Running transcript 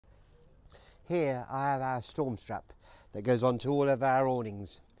Here I have our storm strap that goes onto all of our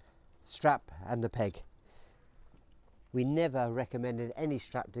awnings, strap and the peg. We never recommended any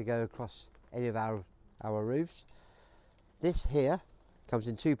strap to go across any of our roofs. This here comes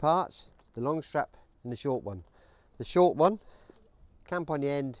in two parts, the long strap and the short one. The short one, clamp on the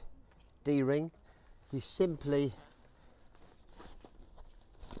end, D-ring. You simply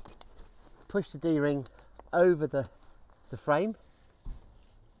push the D-ring over the frame,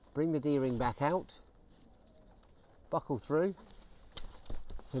 bring the D-ring back out, buckle through,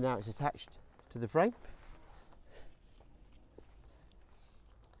 so now it's attached to the frame.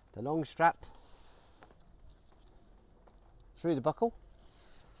 The long strap through the buckle,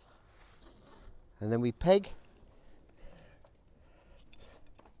 and then we place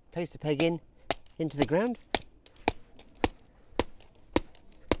the peg into the ground.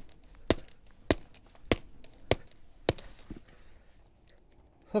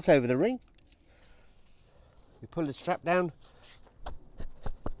 Hook over the ring, we pull the strap down,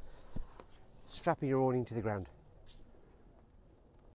 strapping your awning to the ground.